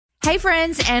Hey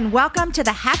friends, and welcome to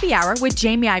the Happy Hour with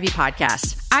Jamie Ivey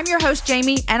podcast. I'm your host,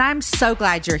 Jamie, and I'm so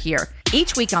glad you're here.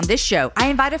 Each week on this show, I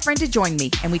invite a friend to join me,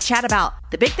 and we chat about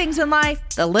the big things in life,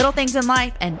 the little things in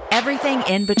life, and everything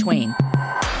in between.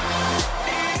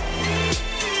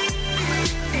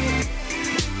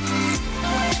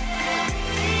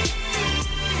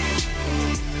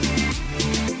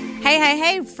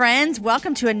 Hey, friends.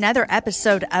 Welcome to another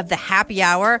episode of the Happy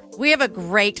Hour. We have a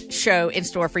great show in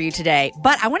store for you today,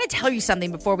 but I want to tell you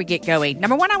something before we get going.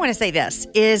 Number one, I want to say this,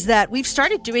 is that we've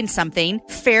started doing something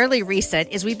fairly recent,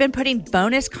 is we've been putting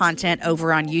bonus content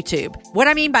over on YouTube. What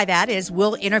I mean by that is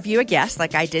we'll interview a guest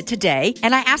like I did today,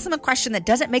 and I ask them a question that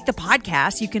doesn't make the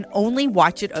podcast. You can only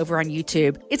watch it over on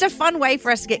YouTube. It's a fun way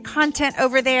for us to get content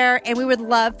over there, and we would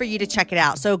love for you to check it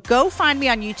out. So go find me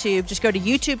on YouTube. Just go to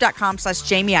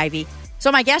youtube.com/Jamie Ivey.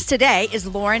 So my guest today is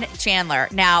Lauren Chandler.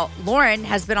 Now, Lauren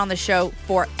has been on the show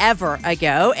forever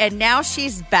ago, and now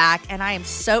she's back, and I am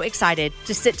so excited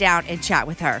to sit down and chat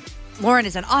with her. Lauren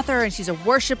is an author, and she's a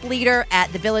worship leader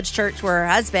at the Village Church where her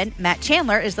husband, Matt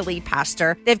Chandler, is the lead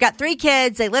pastor. They've got 3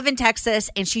 kids. They live in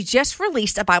Texas, and she just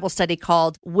released a Bible study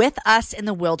called With Us in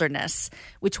the Wilderness,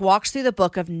 which walks through the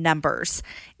book of Numbers.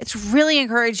 It's really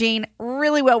encouraging,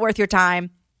 really well worth your time.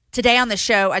 Today on the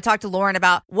show, I talked to Lauren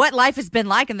about what life has been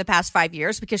like in the past 5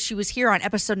 years because she was here on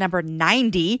episode number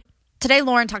 90. Today,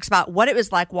 Lauren talks about what it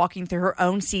was like walking through her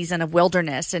own season of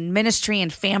wilderness and ministry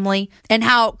and family, and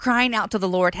how crying out to the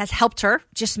Lord has helped her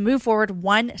just move forward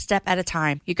one step at a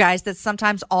time. You guys, that's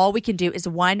sometimes all we can do is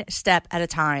one step at a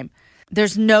time.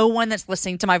 There's no one that's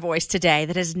listening to my voice today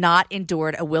that has not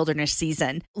endured a wilderness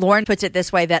season. Lauren puts it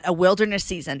this way, that a wilderness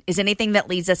season is anything that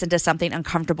leads us into something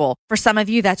uncomfortable. For some of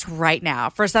you, that's right now.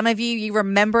 For some of you, you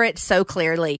remember it so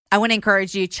clearly. I want to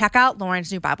encourage you, check out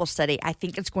Lauren's new Bible study. I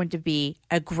think it's going to be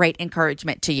a great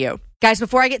encouragement to you. Guys,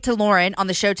 before I get to Lauren on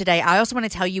the show today, I also want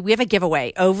to tell you we have a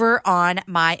giveaway over on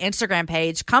my Instagram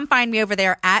page. Come find me over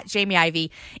there at Jamie Ivey.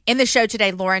 In the show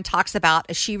today, Lauren talks about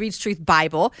a She Reads Truth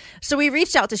Bible. So we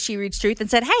reached out to She Reads Truth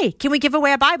and said, hey, can we give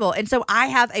away a Bible? And so I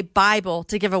have a Bible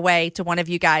to give away to one of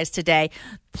you guys today.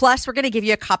 Plus, we're going to give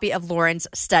you a copy of Lauren's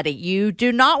study. You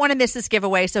do not want to miss this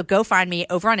giveaway, so go find me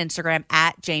over on Instagram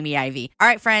at Jamie Ivey. All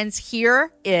right, friends,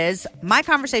 here is my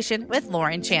conversation with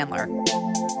Lauren Chandler.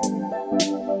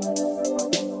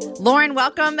 Lauren,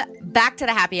 welcome back to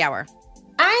the Happy Hour.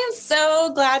 I am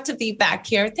so glad to be back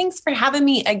here. Thanks for having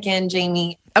me again,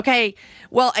 Jamie. Okay.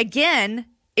 Well, again,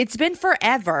 it's been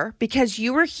forever because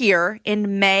you were here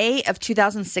in May of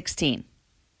 2016.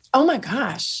 Oh my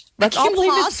gosh. Let's all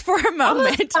pause for a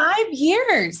moment. Almost 5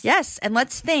 years. Yes. And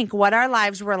let's think what our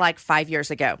lives were like 5 years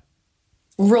ago.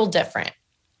 Real different.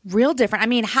 Real different. I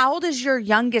mean, how old is your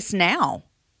youngest now?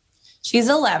 She's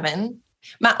 11.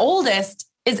 My oldest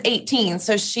is 18,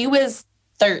 so she was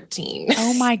 13.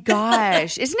 Oh my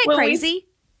gosh. Isn't it crazy?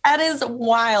 That is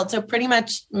wild. So pretty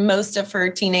much most of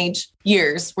her teenage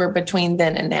years were between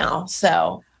then and now.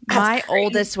 So my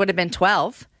oldest would have been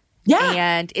 12. Yeah.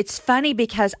 And it's funny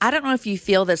because I don't know if you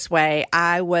feel this way.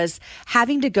 I was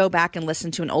having to go back and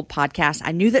listen to an old podcast.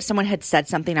 I knew that someone had said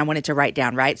something I wanted to write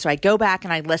down, right? So I go back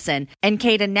and I listen. And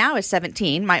Caden now is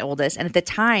 17, my oldest. And at the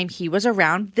time, he was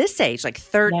around this age, like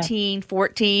 13,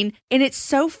 14. And it's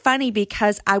so funny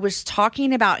because I was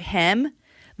talking about him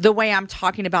the way I'm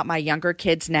talking about my younger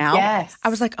kids now. Yes. I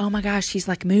was like, oh my gosh, he's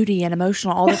like moody and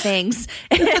emotional, all the things.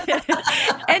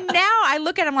 And now I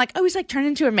look at him like, oh, he's like turned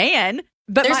into a man.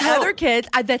 But my other kids,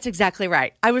 that's exactly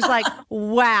right. I was like,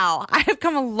 wow, I have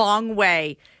come a long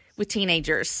way with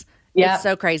teenagers. Yeah. It's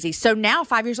so crazy. So now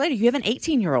 5 years later, you have an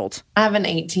 18-year-old. I have an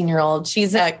 18-year-old.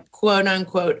 She's a quote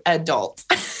unquote adult.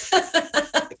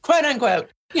 Quote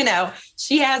unquote. You know,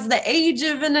 she has the age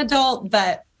of an adult,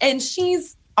 and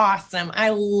she's awesome. I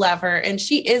love her. And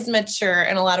she is mature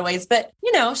in a lot of ways, but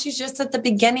you know, she's just at the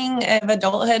beginning of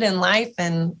adulthood and life.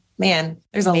 And man,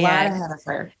 there's a lot ahead of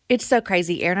her. It's so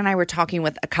crazy. Aaron and I were talking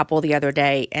with a couple the other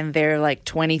day, and they're like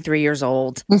 23 years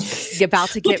old, about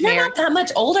to get married. You're not that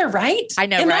much older, right? I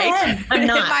know, right? My head, I'm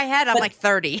not. In my head, I'm like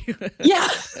 30. Yeah.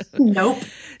 Nope.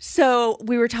 So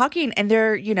we were talking, and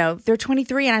they're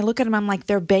 23, and I look at them, I'm like,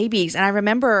 they're babies. And I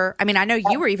remember, I mean, I know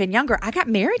you were even younger. I got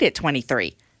married at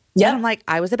 23. Yeah. And I'm like,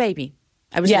 I was a baby.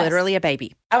 I was literally a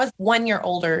baby. I was 1 year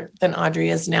older than Audrey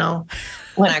is now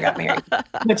when I got married,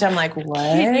 which I'm like, what?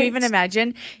 Can you even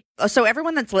imagine? So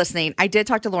everyone that's listening, I did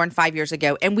talk to Lauren 5 years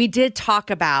ago, and we did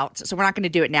talk about, so we're not going to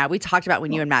do it now. We talked about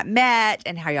when you and Matt met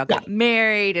and how y'all got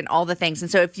married and all the things.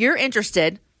 And so if you're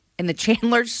interested in the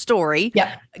Chandler story,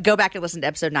 go back and listen to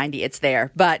episode 90. It's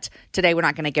there. But today we're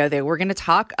not going to go there. We're going to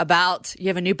talk about, you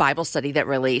have a new Bible study that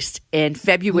released in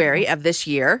February of this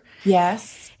year.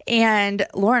 Yes. And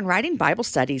Lauren, writing Bible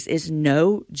studies is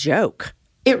no joke.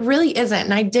 It really isn't.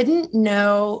 And I didn't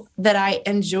know that I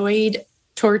enjoyed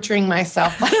torturing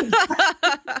myself like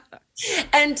that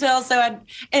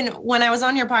and when I was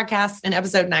on your podcast in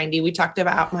episode 90, we talked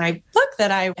about my book that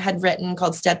I had written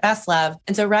called Steadfast Love.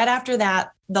 And so right after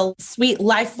that, the sweet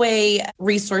Lifeway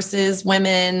resources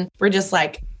women were just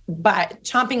like,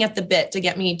 chomping at the bit to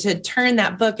get me to turn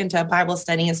that book into a Bible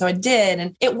study. And so I did.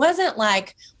 And it wasn't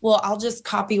like, well, I'll just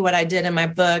copy what I did in my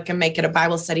book and make it a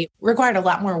Bible study. It required a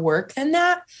lot more work than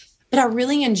that. But I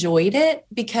really enjoyed it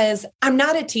because I'm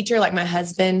not a teacher like my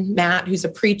husband, Matt, who's a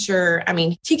preacher. I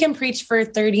mean, he can preach for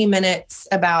 30 minutes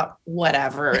about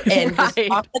whatever and just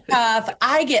off the cuff.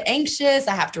 I get anxious.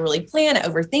 I have to really plan,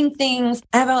 overthink things.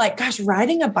 I have like, gosh,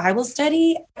 writing a Bible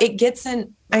study, it gets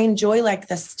in. I enjoy like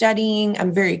the studying.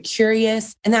 I'm very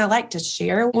curious and I like to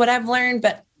share what I've learned,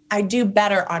 but I do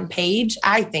better on page,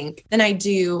 I think, than I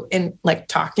do in like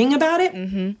talking about it.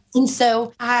 Mm-hmm. And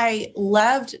so I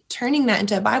loved turning that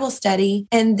into a Bible study.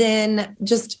 And then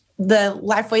just the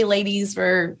Lifeway ladies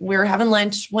we were having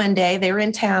lunch one day. They were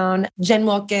in town. Jen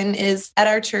Wilkin is at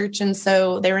our church. And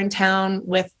so they were in town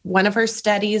with one of her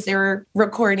studies. They were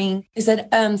recording. They said,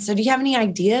 so do you have any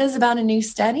ideas about a new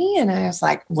study? And I was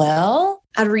like, well,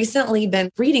 I'd recently been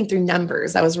reading through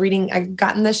Numbers. I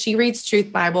gotten the She Reads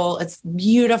Truth Bible. It's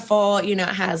beautiful. It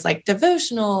has like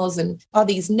devotionals and all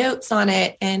these notes on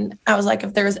it. And I was like,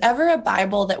 if there was ever a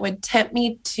Bible that would tempt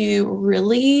me to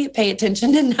really pay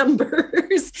attention to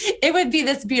numbers, it would be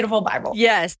this beautiful Bible.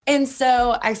 Yes. And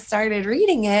so I started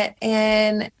reading it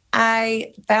and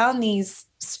I found these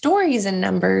stories in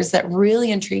Numbers that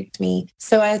really intrigued me.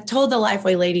 So I told the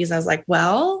Lifeway ladies, I was like,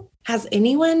 well, has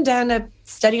anyone done a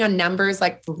study on Numbers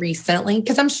like recently?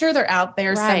 Because I'm sure they're out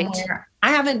there somewhere.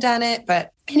 I haven't done it.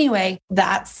 But anyway,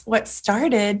 that's what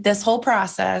started this whole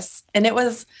process. And it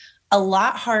was a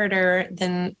lot harder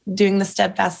than doing the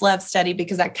Steadfast Love study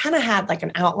because I kind of had like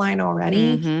an outline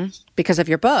already. Because of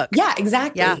your book. Yeah,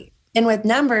 exactly. Yeah. And with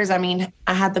Numbers, I mean,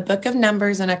 I had the book of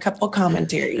Numbers and a couple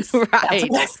commentaries. Right.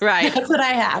 That's what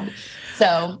I had.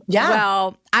 So, yeah.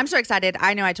 Well, I'm so excited.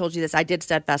 I know I told you this. I did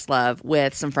Steadfast Love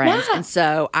with some friends. Yeah. And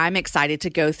so I'm excited to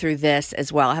go through this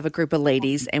as well. I have a group of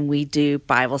ladies and we do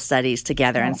Bible studies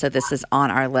together. And so this is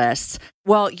on our list.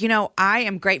 Well, I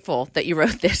am grateful that you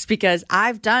wrote this because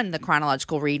I've done the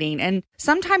chronological reading and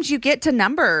sometimes you get to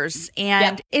Numbers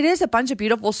and it is a bunch of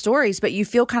beautiful stories, but you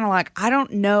feel kind of like, I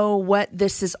don't know what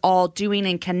this is all doing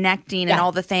and connecting and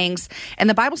all the things. And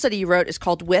the Bible study you wrote is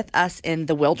called With Us in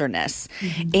the Wilderness.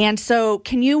 And so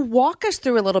can you walk us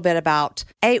through a little bit about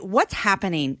what's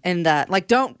happening in the, we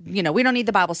don't need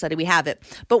the Bible study, we have it,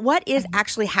 but what is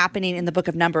actually happening in the book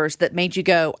of Numbers that made you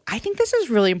go, I think this is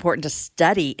really important to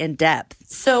study in depth?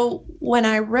 So when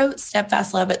I wrote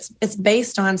Steadfast Love, it's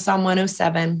based on Psalm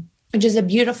 107, which is a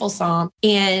beautiful psalm.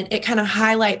 And it kind of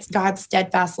highlights God's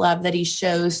steadfast love that he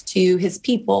shows to his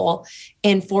people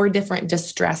in 4 different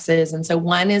distresses. And so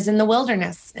one is in the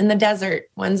wilderness, in the desert,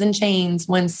 one's in chains,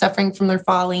 one's suffering from their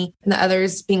folly, and the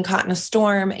other's being caught in a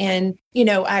storm. And,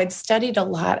 I'd studied a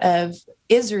lot of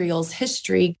Israel's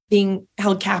history, being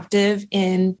held captive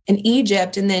in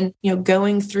Egypt and then,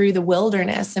 going through the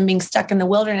wilderness and being stuck in the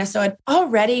wilderness. So I'd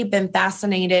already been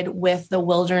fascinated with the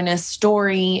wilderness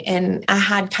story. And I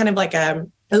had kind of like a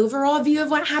overall view of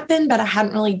what happened, but I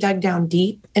hadn't really dug down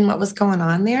deep in what was going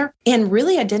on there. And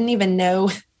really, I didn't even know.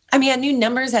 I mean, I knew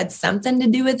Numbers had something to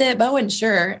do with it, but I wasn't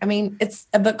sure. I mean, it's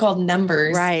a book called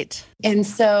Numbers. Right. And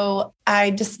so I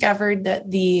discovered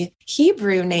that the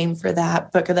Hebrew name for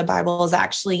that book of the Bible is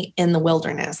actually in the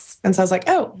wilderness. And so I was like,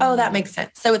 oh, that makes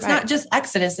sense. So it's not just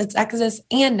Exodus, it's Exodus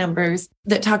and Numbers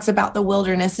that talks about the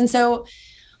wilderness. And so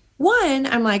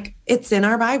I'm like, it's in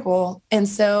our Bible. And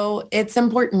so it's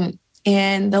important.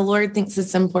 And the Lord thinks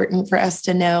it's important for us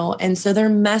to know. And so there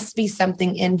must be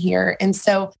something in here. And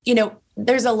so,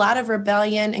 there's a lot of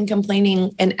rebellion and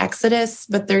complaining in Exodus,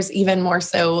 but there's even more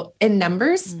so in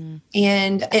Numbers.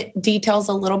 And it details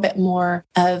a little bit more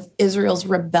of Israel's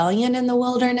rebellion in the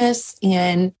wilderness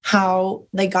and how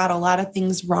they got a lot of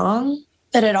things wrong.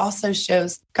 But it also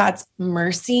shows God's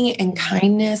mercy and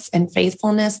kindness and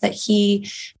faithfulness that he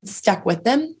stuck with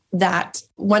them. That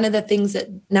one of the things that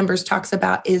Numbers talks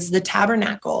about is the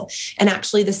tabernacle and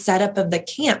actually the setup of the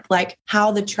camp, like how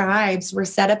the tribes were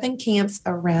set up in camps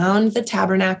around the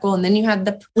tabernacle. And then you had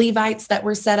the Levites that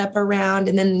were set up around,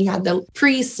 and then you had the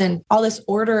priests and all this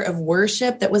order of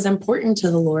worship that was important to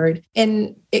the Lord.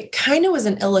 And it kind of was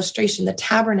an illustration. The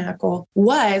tabernacle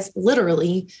was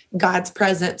literally God's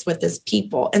presence with his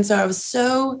people. And so I was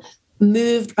so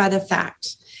moved by the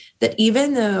fact that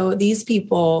even though these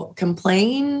people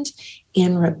complained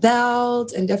and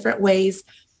rebelled in different ways,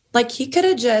 Like he could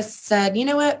have just said, you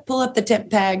know what, pull up the tent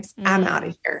pegs. I'm out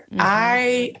of here.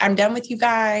 I'm done with you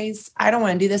guys. I don't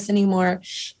want to do this anymore.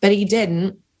 But he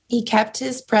didn't. He kept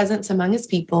his presence among his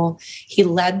people. He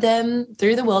led them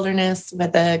through the wilderness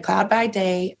with a cloud by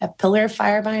day, a pillar of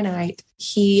fire by night.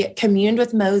 He communed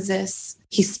with Moses.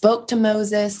 He spoke to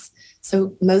Moses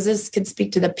so Moses could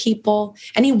speak to the people.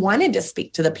 And he wanted to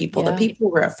speak to the people. The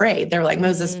people were afraid. They were like,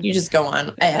 Moses, you just go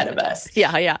on ahead of us.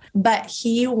 Yeah. But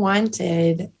he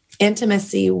wanted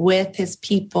intimacy with his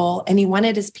people. And he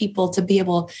wanted his people to be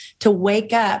able to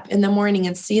wake up in the morning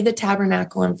and see the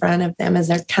tabernacle in front of them as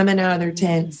they're coming out of their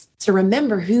tents, to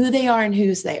remember who they are and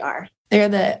whose they are. They're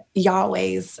the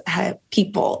Yahweh's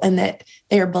people, and that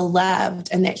they're beloved,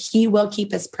 and that he will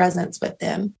keep his presence with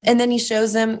them. And then he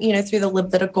shows them, through the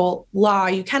Levitical law.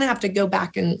 You kind of have to go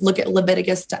back and look at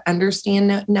Leviticus to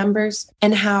understand Numbers,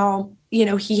 and how,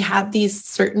 he had these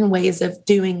certain ways of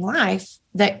doing life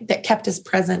that kept his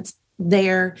presence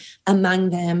there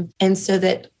among them. And so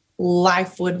that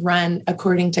life would run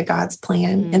according to God's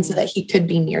plan, and so that he could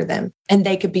be near them and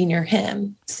they could be near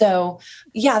him. So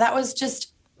yeah, that was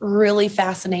just really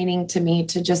fascinating to me,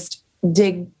 to just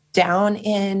dig down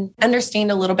and understand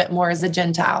a little bit more as a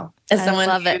Gentile, as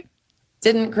someone who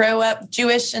didn't grow up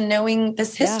Jewish and knowing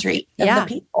this history of the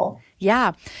people.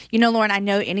 Yeah. Lauren, I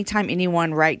know anytime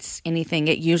anyone writes anything,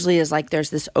 it usually is like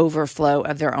there's this overflow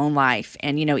of their own life.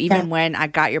 And, even when I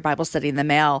got your Bible study in the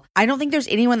mail, I don't think there's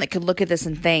anyone that could look at this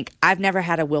and think, I've never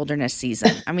had a wilderness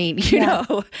season. I mean,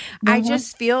 I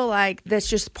just feel like that's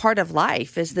just part of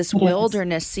life, is this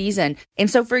wilderness season. And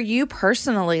so for you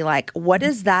personally, like, what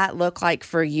does that look like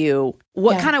for you?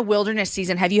 What kind of wilderness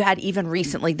season have you had even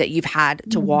recently that you've had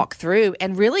to walk through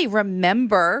and really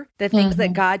remember the things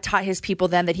that God taught his people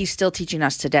then that he's still teaching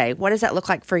us today? What does that look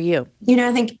like for you?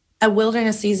 I think a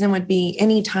wilderness season would be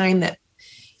any time that,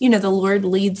 the Lord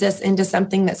leads us into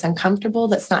something that's uncomfortable,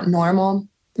 that's not normal.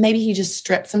 Maybe he just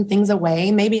strips some things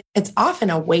away. Maybe it's often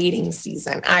a waiting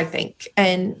season, I think.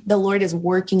 And the Lord is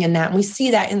working in that. And we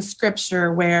see that in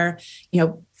scripture where,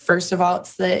 first of all,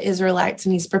 it's the Israelites,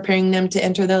 and he's preparing them to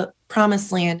enter the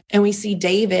promised land. And we see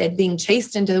David being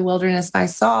chased into the wilderness by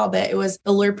Saul, but it was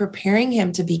the Lord preparing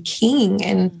him to be king.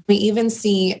 And we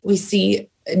see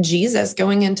Jesus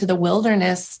going into the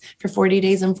wilderness for 40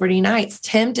 days and 40 nights,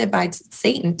 tempted by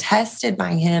Satan, tested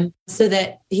by him, so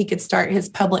that he could start his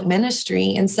public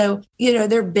ministry. And so,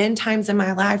 there have been times in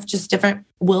my life, just different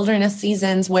wilderness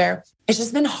seasons, where it's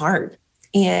just been hard,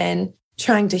 and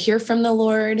trying to hear from the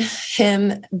Lord,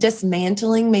 him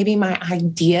dismantling maybe my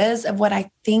ideas of what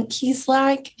I think he's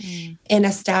like, and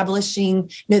establishing,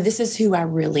 no, this is who I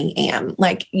really am.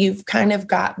 Like, you've kind of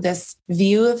got this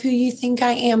view of who you think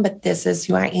I am, but this is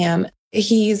who I am.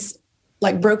 He's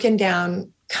like broken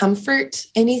down comfort,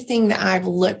 anything that I've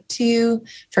looked to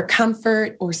for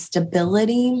comfort or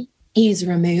stability. He's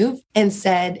removed and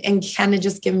said, and kind of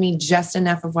just given me just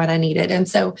enough of what I needed. And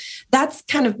so that's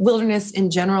kind of wilderness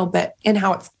in general, but in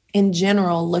how it's in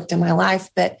general looked in my life.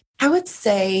 But I would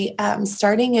say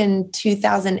starting in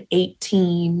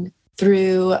 2018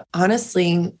 through,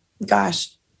 honestly,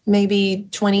 maybe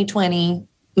 2020,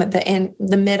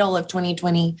 the middle of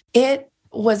 2020, it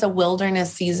was a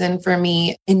wilderness season for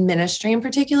me in ministry in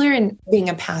particular, and being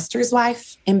a pastor's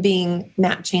wife and being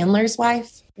Matt Chandler's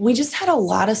wife. We just had a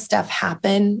lot of stuff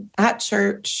happen at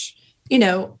church,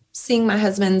 seeing my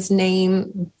husband's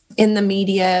name in the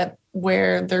media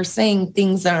where they're saying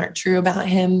things that aren't true about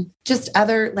him, just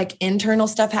other like internal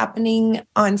stuff happening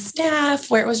on staff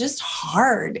where it was just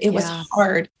hard. It was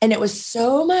hard. And it was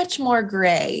so much more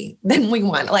gray than we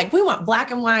want. Like, we want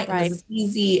black and white, and this is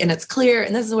easy and it's clear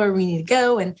and this is where we need to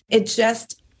go. And it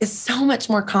just is so much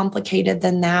more complicated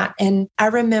than that. And I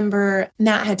remember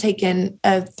Matt had taken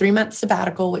a 3-month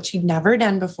sabbatical, which he'd never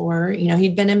done before.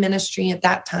 He'd been in ministry at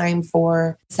that time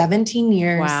for 17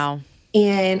 years. Wow.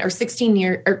 Or 16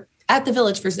 years, or at the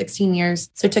Village for 16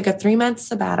 years. So took a 3-month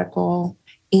sabbatical,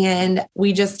 and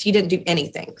he didn't do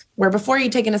anything. Where before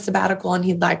he'd taken a sabbatical and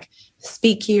he'd like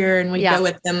speak here, and we'd go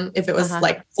with them if it was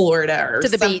like Florida or to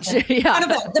the something. beach. Yeah.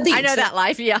 The beach. I know that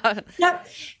life. Yeah. Yep.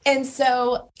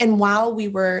 And while we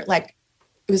were like,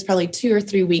 it was probably 2 or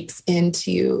 3 weeks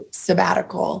into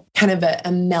sabbatical, kind of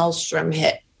a maelstrom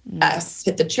hit us,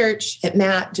 hit the church, hit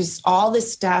Matt, just all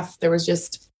this stuff. There was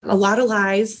just a lot of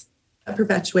lies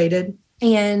perpetuated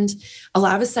and a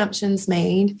lot of assumptions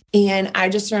made. And I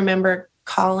just remember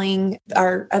calling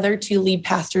our other 2 lead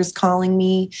pastors, calling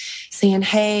me saying,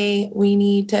 hey, we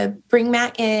need to bring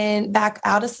Matt back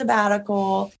out of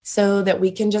sabbatical so that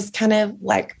we can just kind of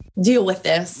like deal with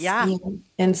this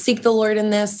and seek the Lord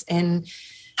in this. And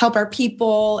help our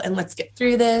people and let's get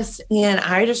through this. And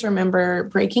I just remember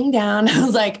breaking down. I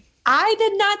was like, I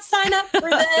did not sign up for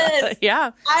this. Yeah.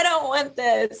 I don't want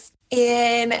this.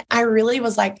 And I really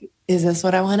was like, is this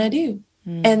what I want to do?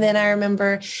 And then I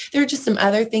remember there were just some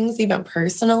other things, even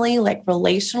personally, like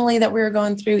relationally, that we were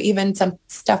going through, even some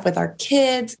stuff with our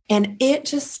kids. And it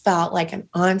just felt like an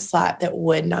onslaught that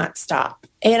would not stop.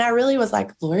 And I really was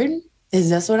like, Lord,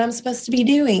 is this what I'm supposed to be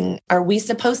doing? Are we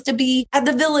supposed to be at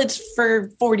the village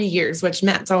for 40 years, which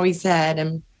Matt's always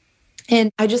said?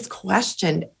 And I just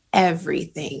questioned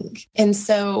everything. And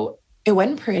so it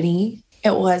wasn't pretty.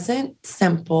 It wasn't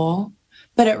simple,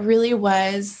 but it really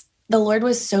was. The Lord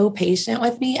was so patient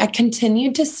with me. I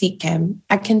continued to seek him.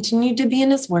 I continued to be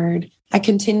in his word. I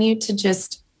continued to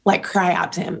just like cry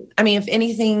out to him. I mean, if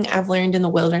anything I've learned in the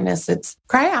wilderness, it's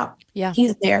cry out. Yeah.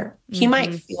 He's there. He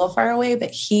might feel far away,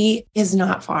 but he is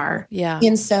not far. Yeah.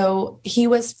 And so he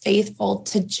was faithful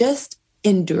to just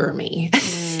endure me.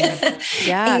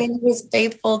 Yeah. And he was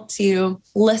faithful to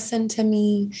listen to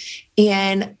me.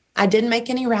 And I didn't make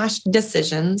any rash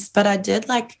decisions, but I did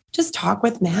like just talk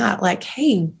with Matt, like,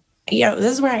 hey,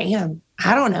 this is where I am.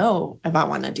 I don't know if I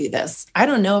want to do this. I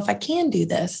don't know if I can do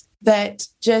this, but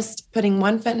just putting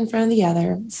one foot in front of the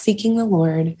other, seeking the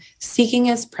Lord, seeking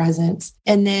his presence.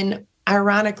 And then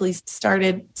ironically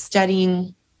started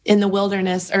studying in the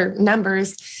wilderness or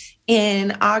Numbers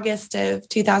in August of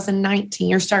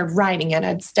 2019, or started writing it.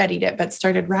 I'd studied it, but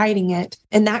started writing it.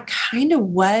 And that kind of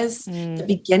was the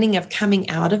beginning of coming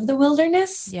out of the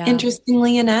wilderness,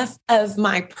 interestingly enough, of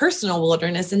my personal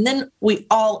wilderness. And then we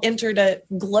all entered a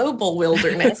global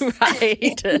wilderness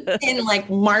Right. in like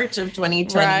March of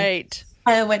 2020, Right.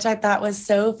 Which I thought was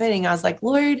so fitting. I was like,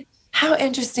 Lord, how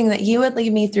interesting that you would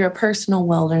lead me through a personal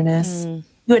wilderness. You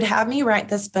would have me write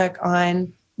this book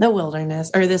on the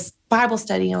wilderness, or this Bible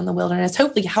study on the wilderness,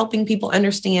 hopefully helping people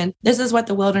understand this is what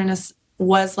the wilderness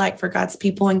was like for God's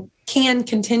people and can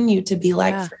continue to be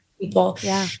like for people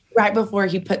right before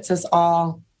he puts us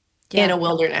all in a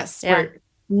wilderness where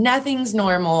nothing's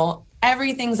normal,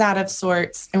 everything's out of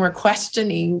sorts, and we're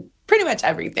questioning pretty much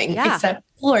everything except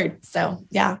Lord. So,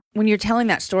 When you're telling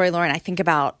that story, Lauren, I think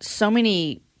about so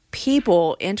many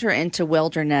people enter into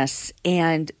wilderness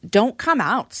and don't come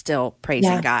out still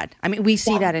praising God. I mean, we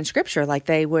see that in scripture, like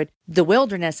they would, the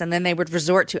wilderness, and then they would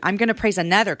resort to, I'm going to praise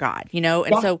another God,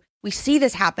 And so we see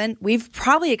this happen. We've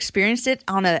probably experienced it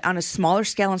on a smaller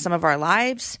scale in some of our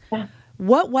lives.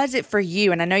 What was it for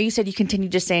you? And I know you said you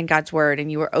continued to stay in God's word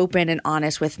and you were open and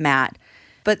honest with Matt.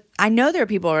 But I know there are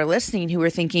people who are listening who are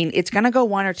thinking it's going to go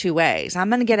one or two ways. I'm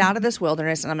going to get out of this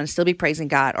wilderness and I'm going to still be praising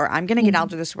God, or I'm going to get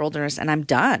out of this wilderness and I'm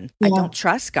done. I don't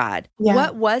trust God.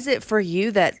 What was it for you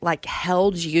that like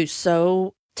held you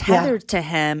so tethered to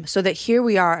him so that here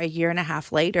we are a year and a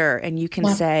half later and you can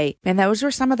say, man, those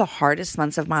were some of the hardest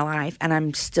months of my life and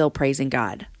I'm still praising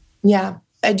God? Yeah,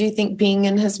 I do think being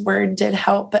in his word did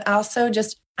help, but also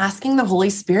just asking the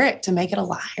Holy Spirit to make it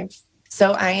alive.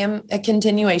 So I am a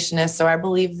continuationist. So I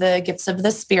believe the gifts of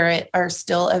the Spirit are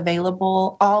still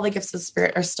available. All the gifts of the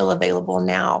Spirit are still available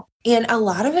now. And a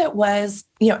lot of it was,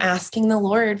 asking the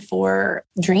Lord for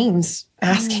dreams,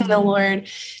 asking the Lord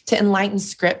to enlighten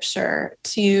scripture,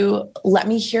 to let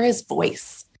me hear his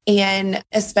voice. And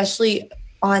especially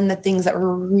on the things that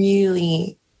were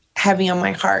really heavy on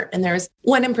my heart. And there was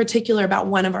one in particular about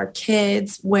one of our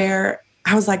kids where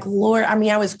I was like, Lord,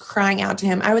 I was crying out to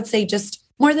him. I would say just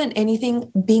more than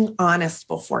anything, being honest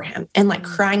before him and like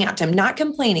crying out to him, not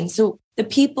complaining. So the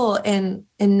people in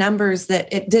Numbers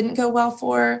that it didn't go well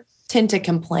for tend to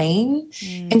complain.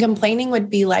 And complaining would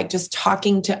be like just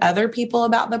talking to other people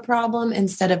about the problem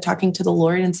instead of talking to the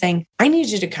Lord and saying, I need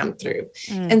you to come through.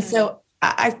 And so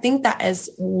I think that is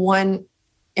one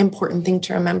important thing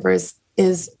to remember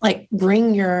is like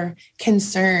bring your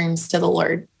concerns to the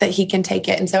Lord that he can take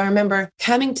it. And so I remember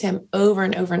coming to him over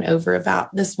and over and over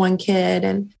about this one kid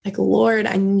and like, Lord,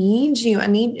 I need you. I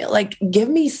need like, give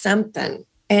me something.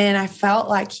 And I felt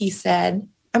like he said,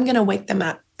 I'm going to wake them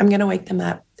up. I'm going to wake them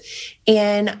up.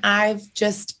 And I've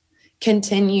just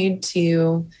continued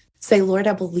to say, Lord,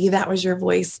 I believe that was your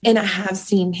voice. And I have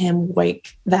seen him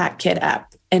wake that kid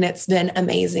up and it's been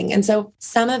amazing. And so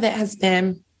some of it has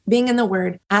been being in the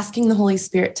word, asking the Holy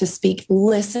Spirit to speak,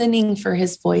 listening for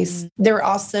his voice. There are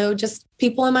also just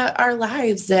people in our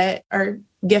lives that are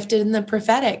gifted in the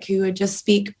prophetic who would just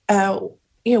speak,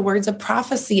 words of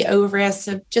prophecy over us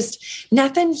of just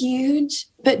nothing huge,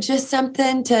 but just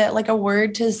something to like a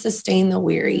word to sustain the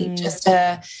weary. Just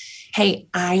hey,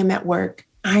 I am at work.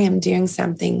 I am doing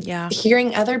something.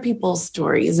 Hearing other people's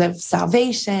stories of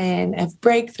salvation, of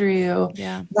breakthrough,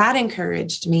 that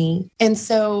encouraged me. And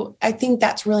so I think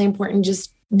that's really important,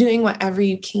 just doing whatever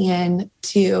you can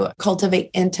to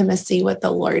cultivate intimacy with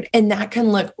the Lord. And that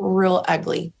can look real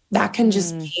ugly. That can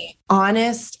just be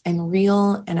honest and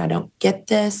real. And I don't get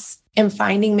this. And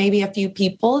finding maybe a few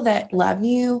people that love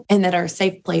you and that are a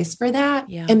safe place for that.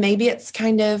 Yeah. And maybe it's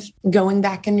kind of going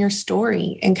back in your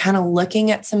story and kind of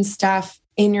looking at some stuff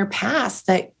in your past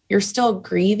that you're still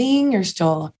grieving, you're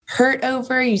still hurt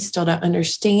over, you still don't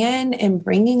understand, and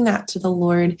bringing that to the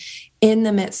Lord in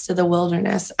the midst of the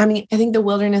wilderness. I mean, I think the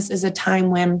wilderness is a time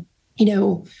when,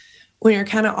 when you're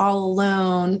kind of all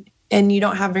alone and you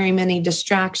don't have very many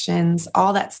distractions,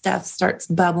 all that stuff starts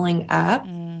bubbling up.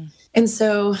 And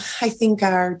so I think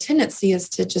our tendency is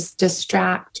to just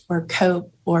distract or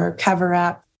cope or cover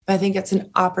up. But I think it's an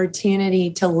opportunity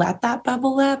to let that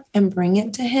bubble up and bring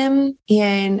it to Him.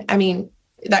 And I mean,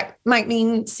 that might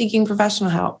mean seeking professional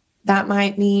help. That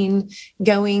might mean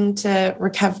going to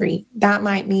recovery. That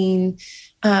might mean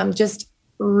just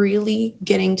really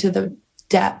getting to the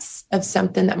depths of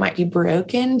something that might be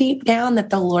broken deep down, that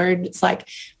the Lord is like,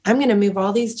 I'm going to move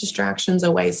all these distractions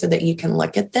away so that you can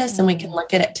look at this and we can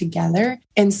look at it together.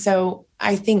 And so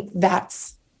I think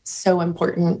that's so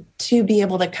important to be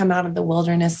able to come out of the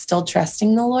wilderness still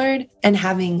trusting the Lord and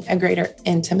having a greater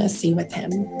intimacy with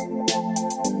Him.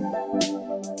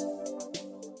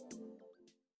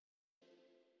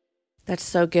 That's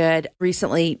so good.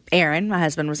 Recently, Aaron, my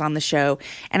husband, was on the show.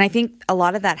 And I think a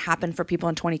lot of that happened for people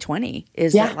in 2020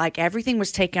 is that like everything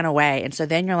was taken away. And so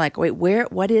then you're like, wait,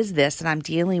 what is this that I'm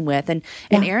dealing with? And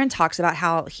Aaron talks about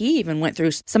how he even went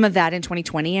through some of that in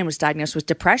 2020 and was diagnosed with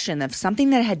depression of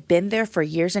something that had been there for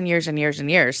years and years and years and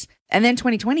years. And then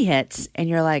 2020 hits and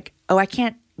you're like, oh, I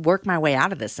can't work my way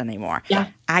out of this anymore.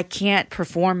 I can't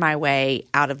perform my way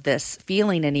out of this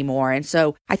feeling anymore. And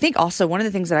so I think also one of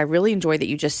the things that I really enjoy that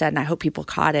you just said, and I hope people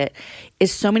caught it,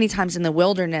 is so many times in the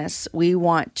wilderness, we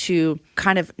want to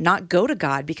kind of not go to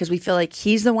God because we feel like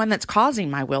He's the one that's causing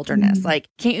my wilderness. Like,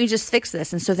 can't you just fix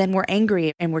this? And so then we're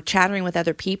angry and we're chattering with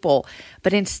other people,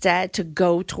 but instead to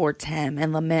go towards Him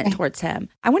and lament towards Him.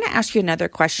 I want to ask you another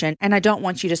question, and I don't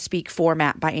want you to speak for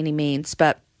Matt by any means,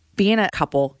 but being a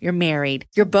couple, you're married,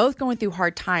 you're both going through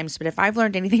hard times. But if I've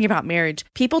learned anything about marriage,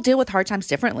 people deal with hard times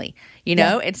differently,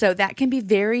 And so that can be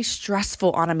very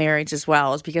stressful on a marriage as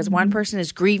well, is because one person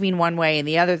is grieving one way and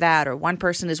the other that, or one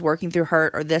person is working through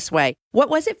hurt or this way. What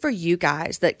was it for you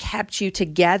guys that kept you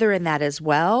together in that as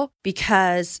well?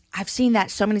 Because I've seen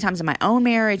that so many times in my own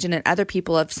marriage and in other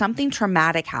people, if something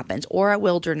traumatic happens or a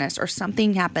wilderness or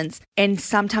something happens, and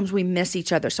sometimes we miss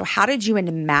each other. So how did you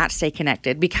and Matt stay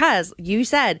connected? Because you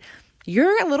said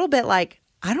you're a little bit like,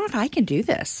 I don't know if I can do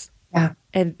this. Yeah.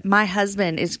 And my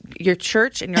husband is, your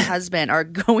church and your husband are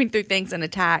going through things in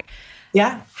attack.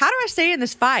 Yeah. How do I stay in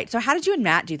this fight? So how did you and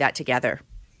Matt do that together?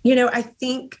 I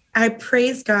think I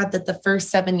praise God that the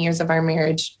first 7 years of our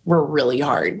marriage were really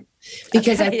hard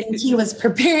because I think He was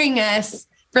preparing us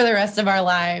for the rest of our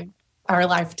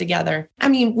life together. I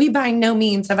mean, we by no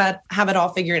means have it all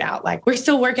figured out. Like, we're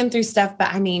still working through stuff,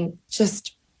 but I mean,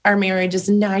 just our marriage is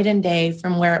night and day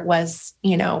from where it was,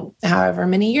 however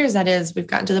many years that is. We've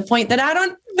gotten to the point that I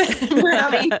don't remember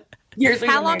how many years.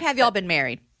 How long have y'all been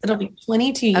married? It'll be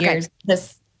 22 years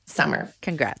this summer.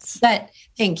 Congrats. But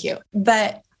thank you.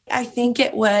 But I think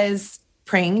it was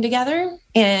praying together.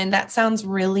 And that sounds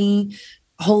really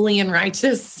holy and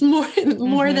righteous more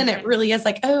than it really is.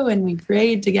 Like, oh, and we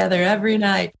prayed together every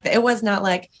night. It was not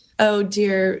like, oh,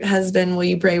 dear husband, will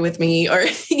you pray with me? Or,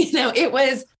 it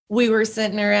was, we were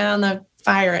sitting around the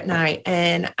fire at night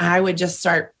and I would just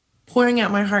start pouring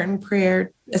out my heart in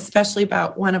prayer, especially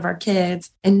about one of our kids.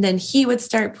 And then he would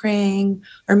start praying,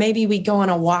 or maybe we'd go on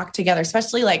a walk together,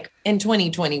 especially like in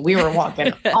 2020, we were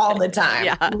walking all the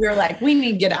time. We were like, we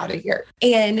need to get out of here.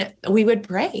 And we would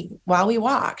pray while we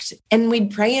walked and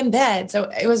we'd pray in bed. So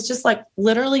it was just like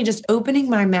literally just opening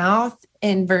my mouth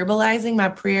and verbalizing my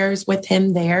prayers with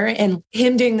him there and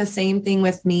him doing the same thing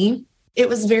with me. It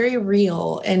was very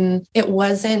real and it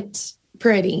wasn't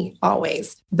pretty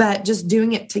always, but just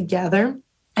doing it together.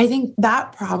 I think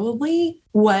that probably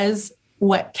was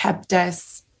what kept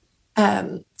us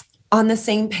on the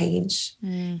same page.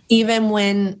 Even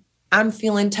when I'm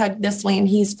feeling tugged this way and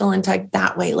he's feeling tugged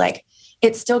that way, like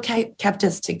it still kept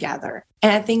us together.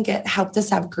 And I think it helped us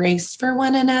have grace for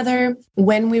one another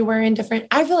when we were in different,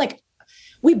 I feel like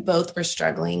we both were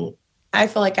struggling. I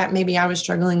feel like maybe I was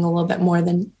struggling a little bit more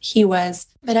than he was,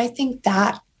 but I think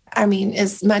that, I mean,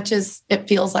 as much as it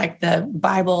feels like the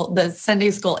Bible, the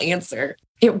Sunday school answer,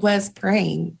 it was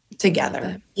praying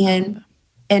together and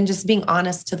just being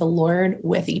honest to the Lord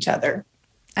with each other.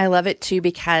 I love it too,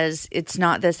 because it's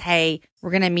not this, hey,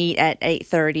 we're going to meet at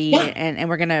 8:30 and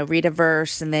we're going to read a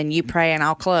verse and then you pray and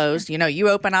I'll close. You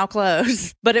open, I'll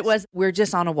close. But it was, we're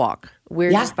just on a walk.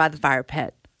 We're just by the fire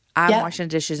pit. I'm washing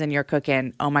dishes and you're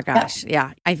cooking. Oh my gosh.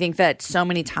 Yeah. I think that so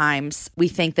many times we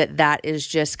think that that is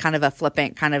just kind of a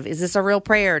flippant kind of, is this a real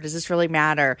prayer? Does this really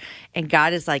matter? And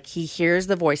God is like, he hears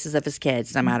the voices of his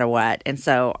kids no matter what. And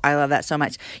so I love that so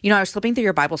much. I was flipping through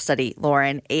your Bible study,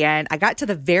 Lauren, and I got to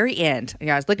the very end.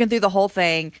 I was looking through the whole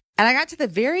thing and I got to the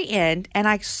very end and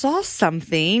I saw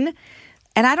something,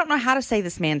 and I don't know how to say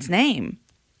this man's name.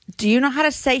 Do you know how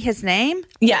to say his name?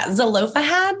 Yeah.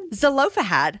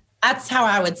 Zelophehad. That's how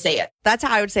I would say it. That's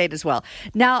how I would say it as well.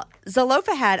 Now,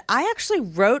 Zelophehad, I actually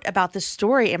wrote about this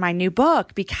story in my new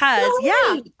book because,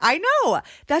 I know.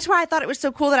 That's why I thought it was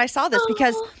so cool that I saw this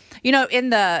because,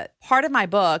 in the part of my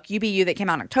book, UBU, that came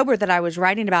out in October that I was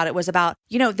writing about, it was about,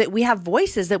 that we have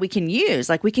voices that we can use.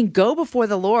 Like we can go before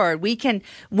the Lord.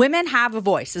 Women have a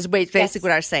voice is basically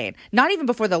what I was saying. Not even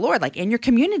before the Lord, like in your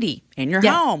community, in your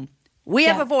home. We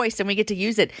have a voice and we get to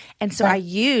use it. And so I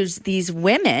use these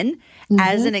women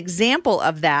as an example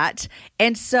of that.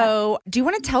 And so do you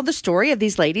want to tell the story of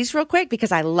these ladies real quick?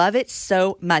 Because I love it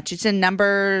so much. It's in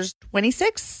Numbers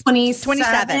 26?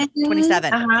 27.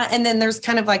 And then there's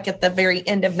kind of like at the very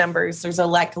end of Numbers, there's a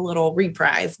little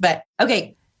reprise. But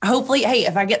okay. Hopefully, hey,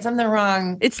 if I get something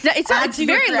wrong, it's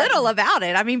very little about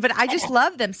it. I mean, but I just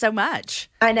love them so much.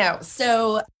 I know.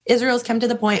 So Israel's come to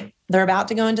the point, they're about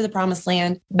to go into the promised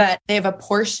land, but they have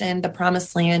apportioned the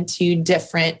promised land to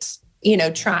different,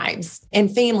 tribes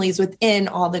and families within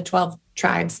all the 12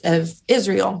 tribes of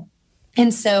Israel.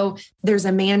 And so there's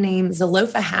a man named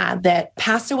Zelophehad that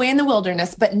passed away in the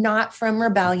wilderness, but not from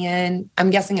rebellion. I'm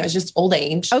guessing it was just old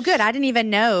age. Oh, good. I didn't even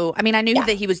know. I mean, I knew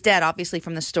that he was dead, obviously,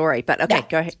 from the story, but okay,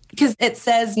 go ahead. Because it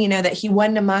says, that he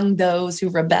wasn't among those who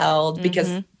rebelled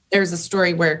because there's a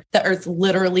story where the earth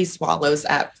literally swallows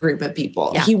up a group of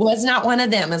people. Yeah. He was not one of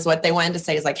them, is what they wanted to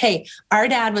say. Is like, hey, our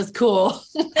dad was cool.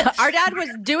 Our dad was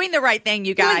doing the right thing,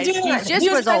 you guys. He just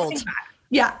was old.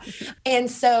 Yeah. And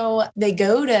so they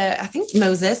go to, I think,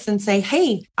 Moses and say,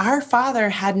 hey, our father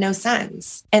had no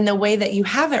sons. And the way that you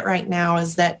have it right now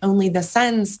is that only the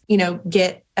sons,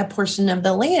 get a portion of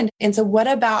the land. And so what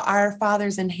about our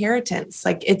father's inheritance?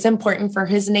 Like, it's important for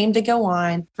his name to go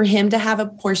on, for him to have a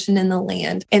portion in the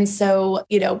land. And so,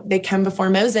 they come before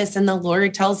Moses and the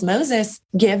Lord tells Moses,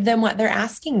 give them what they're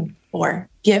asking for.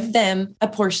 Give them a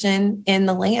portion in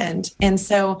the land. And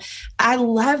so I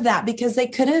love that because they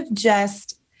could have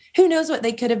who knows what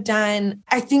they could have done.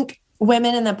 I think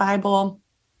women in the Bible,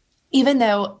 even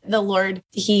though the Lord,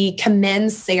 he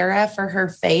commends Sarah for her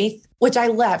faith, which I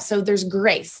love. So there's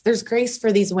grace. There's grace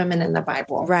for these women in the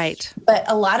Bible. Right. But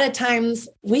a lot of times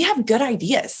we have good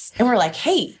ideas and we're like,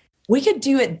 hey, we could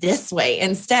do it this way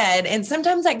instead. And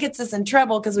sometimes that gets us in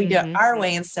trouble because we do it our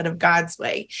way instead of God's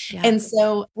way. Yeah. And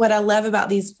so what I love about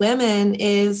these women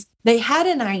is they had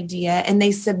an idea and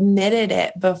they submitted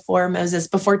it before Moses,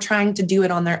 before trying to do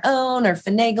it on their own or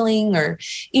finagling or,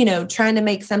 trying to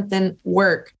make something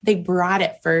work. They brought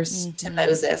it first to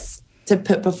Moses to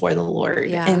put before the Lord.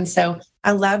 Yeah. And so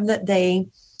I love that they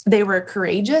were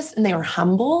courageous and they were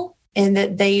humble. And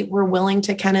that they were willing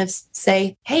to kind of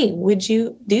say, hey, would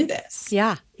you do this?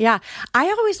 Yeah. Yeah. I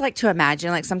always like to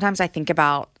imagine, like sometimes I think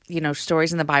about,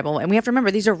 stories in the Bible, and we have to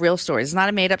remember these are real stories. It's not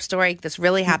a made up story. This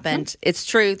really happened. It's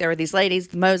true. There were these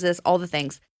ladies, Moses, all the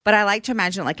things. But I like to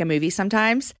imagine it like a movie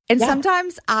sometimes. And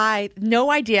sometimes no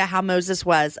idea how Moses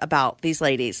was about these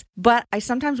ladies. But I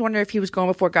sometimes wonder if he was going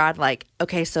before God like,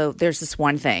 okay, so there's this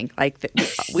one thing. Like,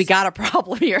 we got a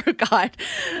problem here, God.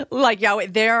 Like, Yahweh,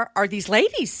 there are these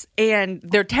ladies and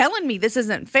they're telling me this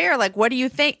isn't fair. Like, what do you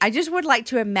think? I just would like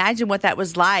to imagine what that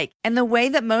was like. And the way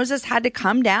that Moses had to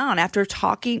come down after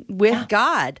talking with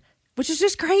God, which is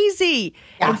just crazy,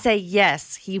 and say,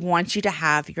 yes, he wants you to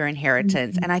have your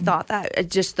inheritance. And I thought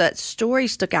that story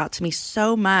stuck out to me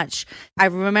so much. I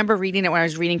remember reading it when I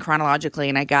was reading chronologically,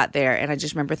 and I got there, and I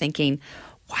just remember thinking,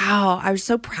 wow, I was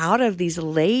so proud of these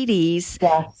ladies.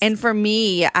 Yes. And for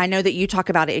me, I know that you talk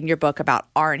about it in your book about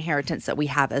our inheritance that we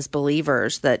have as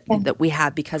believers, that we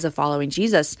have because of following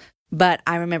Jesus. But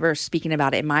I remember speaking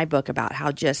about it in my book about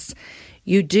how just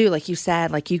you do, like you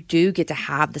said, like you do get to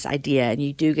have this idea and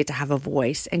you do get to have a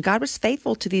voice. And God was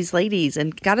faithful to these ladies,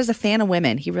 and God is a fan of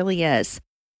women. He really is.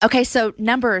 Okay, so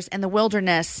Numbers in the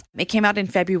Wilderness, it came out in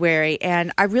February,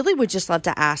 and I really would just love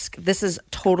to ask, this is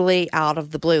totally out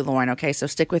of the blue, Lauren, okay, so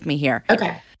stick with me here.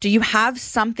 Okay. Do you have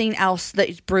something else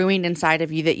that's brewing inside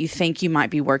of you that you think you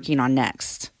might be working on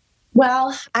next?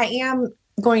 Well, I am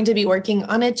going to be working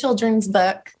on a children's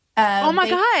book Oh my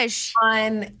gosh.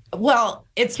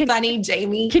 It's funny,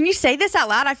 Jamie. Can you say this out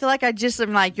loud? I feel like I just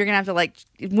am like, you're going to have to like,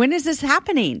 when is this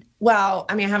happening? Well,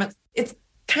 I mean, it's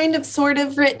kind of sort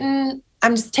of written.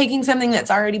 I'm just taking something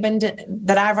that's already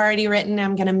that I've already written.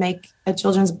 I'm going to make a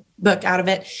children's book out of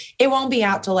it. It won't be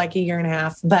out till like a year and a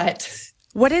half, but.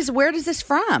 Where is this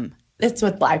from? It's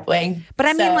with Lifeway. But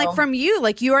I mean, like from you,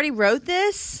 like you already wrote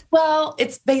this? Well,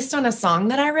 it's based on a song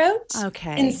that I wrote.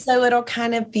 Okay. And so it'll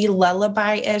kind of be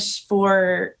lullaby-ish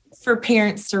for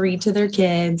parents to read to their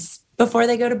kids before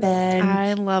they go to bed.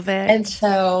 I love it. And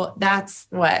so that's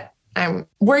what I'm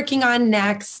working on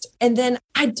next. And then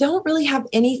I don't really have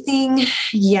anything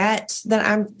yet that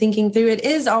I'm thinking through. It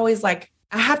is always like,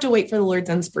 I have to wait for the Lord's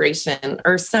inspiration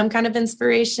or some kind of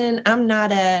inspiration. I'm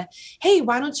not hey,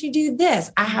 why don't you do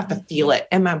this? I have to feel it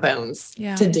in my bones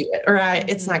to do it, or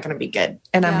it's not going to be good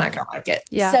and I'm not going to like it.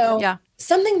 Yeah. So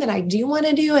something that I do want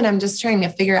to do, and I'm just trying to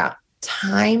figure out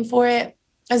time for it,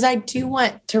 is I do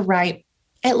want to write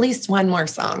at least one more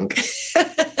song.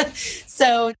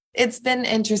 So it's been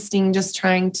interesting just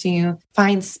trying to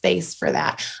find space for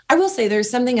that. I will say there's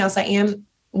something else I am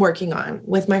working on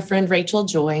with my friend Rachel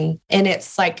Joy. And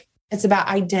it's about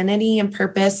identity and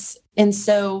purpose. And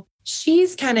so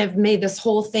she's kind of made this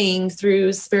whole thing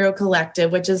through Sparrow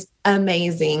Collective, which is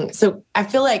amazing. So I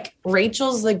feel like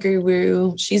Rachel's the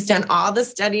guru. She's done all the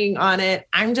studying on it.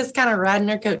 I'm just kind of riding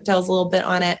her coattails a little bit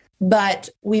on it. But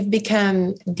we've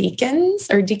become deacons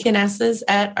or deaconesses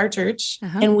at our church,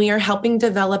 and we are helping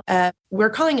develop we're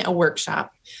calling it a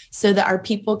workshop so that our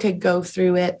people could go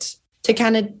through it to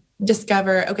kind of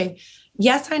discover, okay,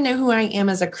 yes, I know who I am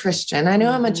as a Christian. I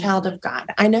know I'm a child of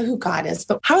God. I know who God is,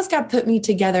 but how has God put me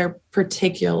together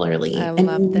particularly and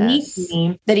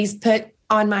uniquely that he's put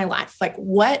on my life? Like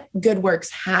what good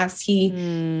works does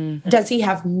he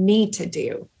have me to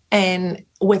do? And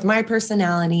with my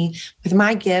personality, with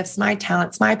my gifts, my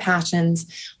talents, my passions,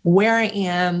 where I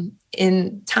am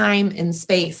in time and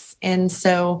space. And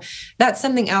so that's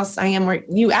something else I am where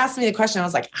you asked me the question. I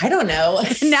was like, I don't know.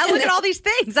 Now look at all these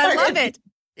things. I love it.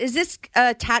 Is this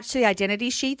attached to the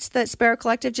identity sheets that Sparrow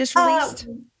Collective just released?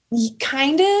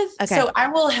 Kind of. Okay. So I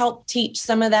will help teach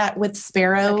some of that with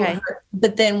Sparrow,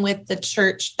 but then with the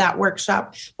church, that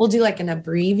workshop, we'll do like an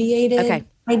abbreviated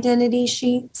identity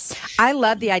sheets. I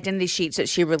love the identity sheets that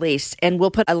she released, and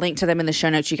we'll put a link to them in the show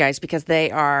notes, you guys, because they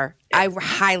are, I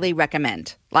highly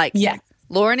recommend.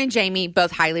 Lauren and Jamie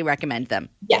both highly recommend them.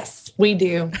 Yes, we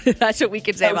do. That's what we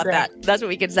can say about that. That's what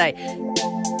we can say.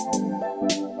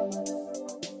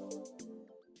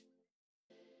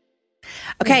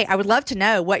 Okay, I would love to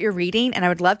know what you're reading, and I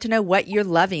would love to know what you're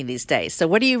loving these days. So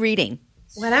what are you reading?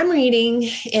 What I'm reading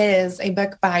is a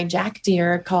book by Jack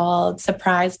Deere called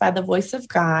Surprised by the Voice of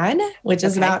God, which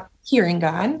is about hearing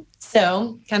God.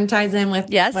 So kind of ties in with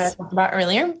what I talked about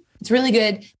earlier. It's really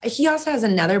good. He also has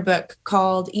another book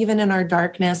called Even in Our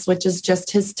Darkness, which is just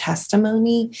his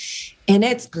testimony. And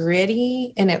it's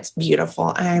gritty and it's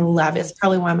beautiful. I love it. It's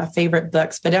probably one of my favorite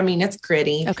books, but I mean, it's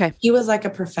gritty. Okay. He was like a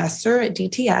professor at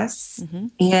DTS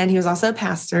and he was also a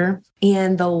pastor,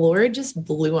 and the Lord just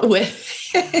blew him away.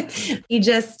 He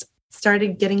just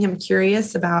started getting him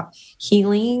curious about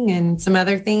healing and some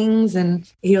other things.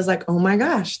 And he was like, oh my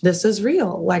gosh, this is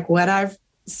real. Like what I've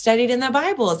studied in the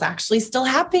Bible is actually still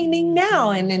happening now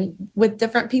and with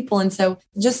different people. And so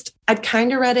I'd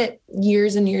kind of read it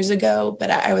years and years ago, but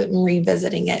I'm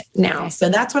revisiting it now. So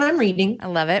that's what I'm reading. I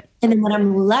love it. And then what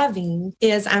I'm loving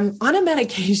is I'm on a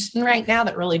medication right now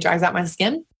that really dries out my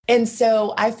skin. And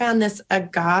so I found this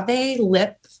agave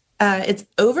lip. It's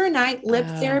overnight lip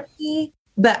therapy,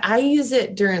 but I use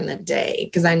it during the day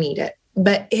because I need it.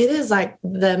 But it is like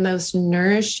the most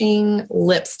nourishing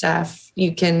lip stuff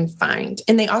you can find.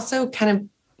 And they also you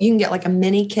can get like a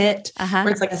mini kit where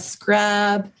it's like a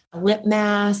scrub, a lip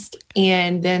mask,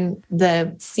 and then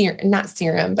the not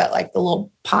serum, but like the little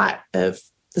pot of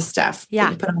the stuff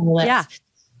that you put on the lips. Yeah.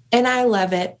 And I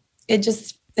love it.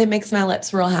 It makes my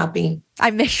lips real happy.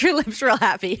 I make your lips real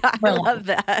happy. I love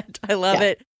that. I love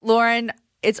it. Lauren,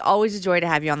 it's always a joy to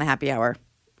have you on the Happy Hour.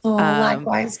 Oh,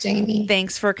 likewise, Jamie.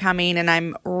 Thanks for coming. And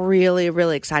I'm really,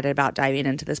 really excited about diving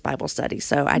into this Bible study.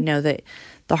 So I know that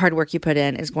the hard work you put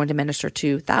in is going to minister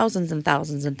to thousands and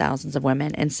thousands and thousands of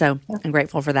women. And so I'm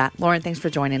grateful for that. Lauren, thanks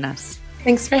for joining us.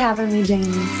 Thanks for having me,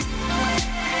 Jamie.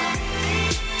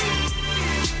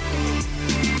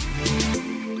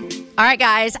 All right,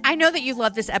 guys, I know that you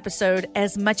love this episode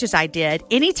as much as I did.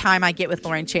 Anytime I get with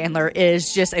Lauren Chandler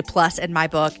is just a plus in my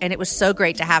book, and it was so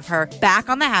great to have her back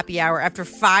on the Happy Hour after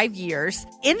 5 years.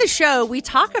 In the show, we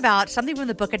talk about something from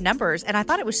the book of Numbers, and I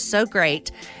thought it was so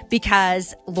great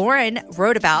because Lauren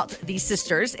wrote about these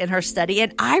sisters in her study,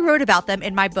 and I wrote about them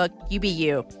in my book,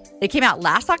 UBU. It came out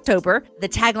last October. The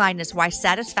tagline is Why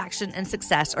Satisfaction and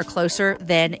Success Are Closer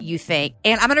Than You Think.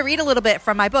 And I'm going to read a little bit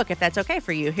from my book, if that's okay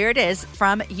for you. Here it is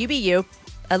from UBU,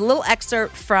 a little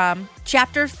excerpt from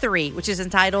chapter 3, which is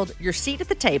entitled Your Seat at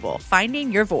the Table,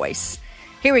 Finding Your Voice.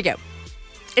 Here we go.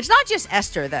 It's not just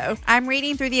Esther, though. I'm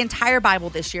reading through the entire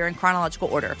Bible this year in chronological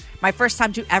order. My first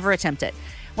time to ever attempt it.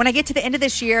 When I get to the end of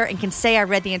this year and can say I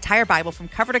read the entire Bible from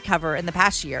cover to cover in the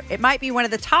past year, it might be one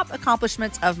of the top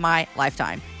accomplishments of my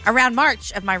lifetime. Around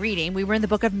March of my reading, we were in the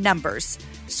book of Numbers,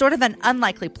 sort of an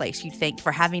unlikely place, you'd think,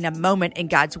 for having a moment in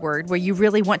God's Word where you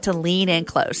really want to lean in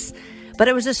close. But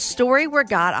it was a story where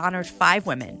God honored 5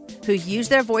 women who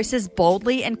used their voices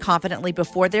boldly and confidently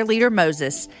before their leader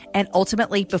Moses and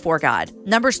ultimately before God.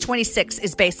 Numbers 26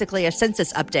 is basically a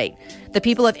census update. The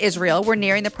people of Israel were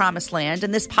nearing the promised land,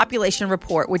 and this population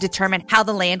report would determine how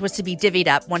the land was to be divvied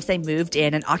up once they moved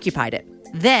in and occupied it.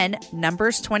 Then,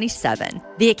 Numbers 27.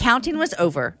 The accounting was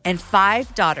over, and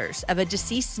 5 daughters of a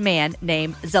deceased man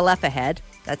named Zelophehad,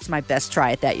 that's my best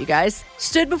try at that, you guys,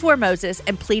 stood before Moses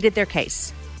and pleaded their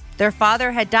case. Their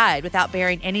father had died without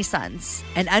bearing any sons,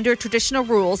 and under traditional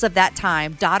rules of that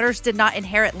time, daughters did not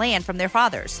inherit land from their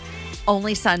fathers.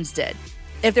 Only sons did.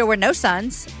 If there were no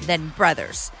sons, then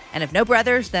brothers, and if no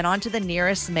brothers, then on to the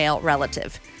nearest male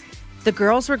relative. The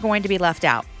girls were going to be left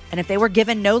out, and if they were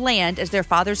given no land as their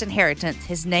father's inheritance,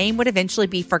 his name would eventually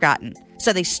be forgotten.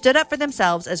 So they stood up for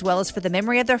themselves as well as for the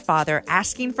memory of their father,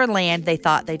 asking for land they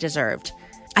thought they deserved.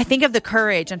 I think of the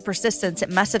courage and persistence it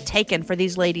must have taken for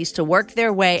these ladies to work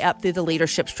their way up through the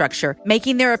leadership structure,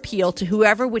 making their appeal to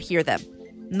whoever would hear them.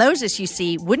 Moses, you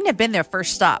see, wouldn't have been their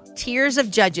first stop. Tiers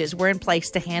of judges were in place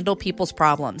to handle people's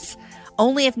problems.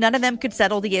 Only if none of them could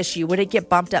settle the issue would it get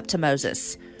bumped up to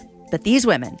Moses. But these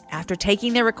women, after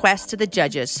taking their request to the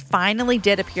judges, finally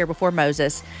did appear before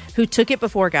Moses, who took it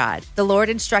before God. The Lord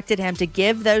instructed him to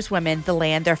give those women the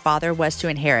land their father was to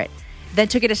inherit. Then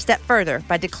took it a step further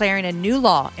by declaring a new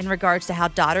law in regards to how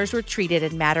daughters were treated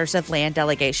in matters of land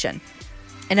delegation.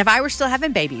 And if I were still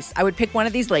having babies, I would pick one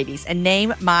of these ladies and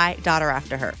name my daughter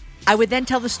after her. I would then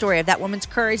tell the story of that woman's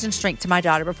courage and strength to my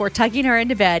daughter before tucking her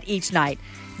into bed each night.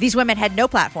 These women had no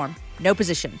platform, no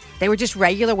position. They were just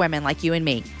regular women like you and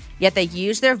me. Yet they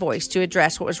used their voice to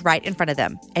address what was right in front of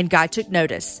them, and God took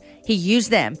notice. He used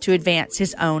them to advance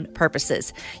his own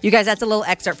purposes. You guys, that's a little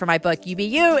excerpt from my book,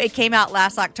 UBU. It came out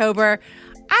last October.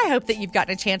 I hope that you've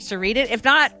gotten a chance to read it. If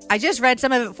not, I just read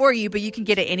some of it for you, but you can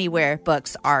get it anywhere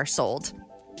books are sold.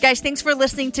 Guys, thanks for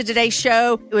listening to today's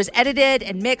show. It was edited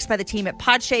and mixed by the team at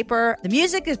Podshaper. The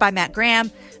music is by Matt Graham.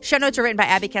 Show notes are written by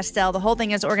Abby Castell. The whole thing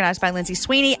is organized by Lindsay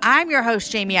Sweeney. I'm your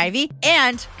host, Jamie Ivey.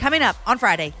 And coming up on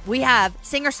Friday, we have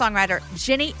singer-songwriter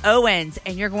Jenny Owens.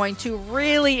 And you're going to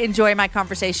really enjoy my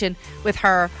conversation with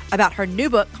her about her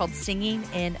new book called Singing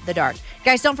in the Dark.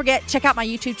 Guys, don't forget, check out my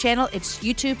YouTube channel. It's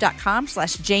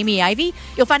youtube.com/Jamie Ivey.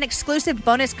 You'll find exclusive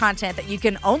bonus content that you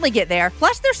can only get there.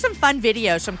 Plus, there's some fun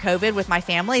videos from COVID with my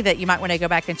family that you might want to go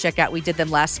back and check out. We did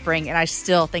them last spring, and I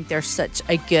still think they're such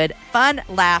a good, fun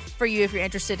laugh for you if you're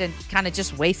interested in kind of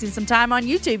just wasting some time on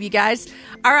YouTube, you guys.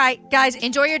 All right, guys,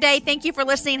 enjoy your day. Thank you for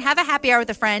listening. Have a happy hour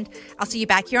with a friend. I'll see you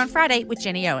back here on Friday with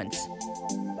Jenny Owens.